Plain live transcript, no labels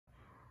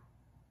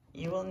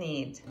you will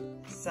need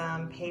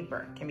some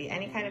paper. It can be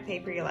any kind of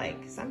paper you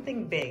like.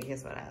 Something big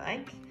is what I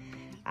like.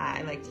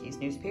 I like to use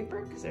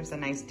newspaper because there's a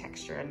nice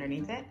texture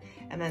underneath it.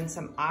 And then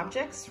some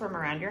objects from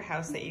around your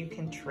house that you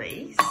can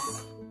trace.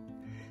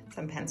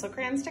 Some pencil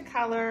crayons to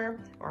color,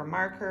 or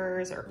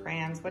markers or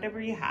crayons,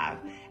 whatever you have.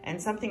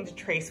 And something to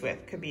trace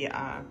with. Could be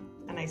a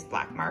nice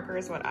black marker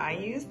is what I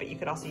use, but you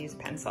could also use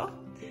pencil.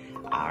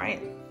 All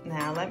right,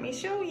 now let me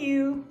show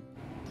you.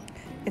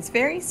 It's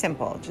very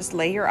simple. Just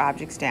lay your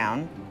objects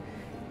down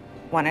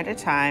one at a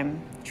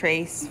time,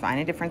 trace,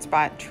 find a different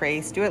spot,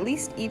 trace, do at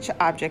least each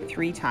object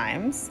 3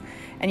 times,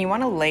 and you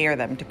want to layer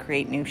them to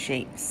create new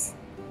shapes.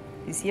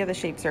 You see how the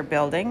shapes are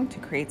building to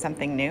create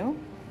something new?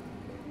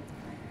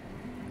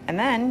 And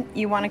then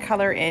you want to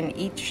color in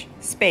each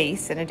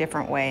space in a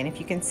different way. And if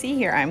you can see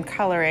here, I'm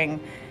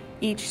coloring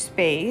each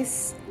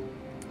space,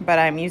 but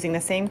I'm using the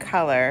same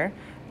color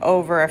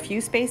over a few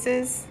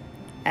spaces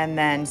and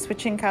then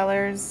switching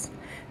colors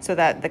so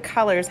that the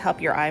colors help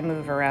your eye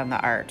move around the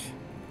art.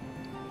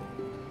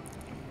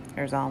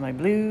 There's all my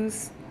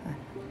blues.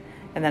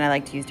 And then I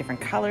like to use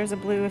different colors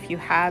of blue if you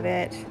have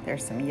it.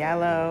 There's some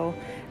yellow.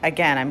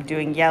 Again, I'm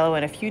doing yellow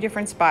in a few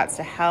different spots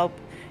to help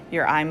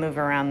your eye move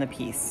around the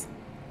piece.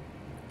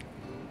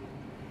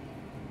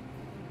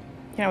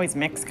 You can always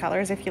mix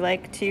colors if you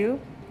like to.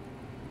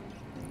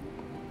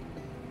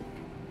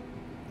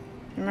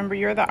 Remember,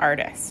 you're the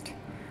artist.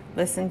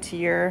 Listen to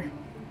your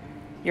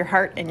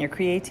heart and your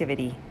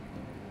creativity.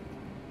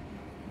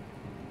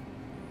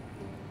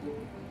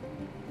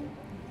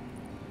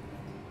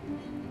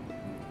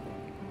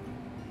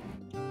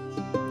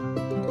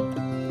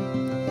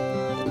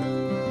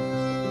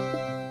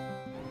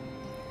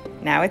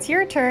 Now it's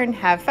your turn.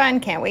 Have fun.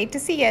 Can't wait to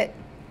see it.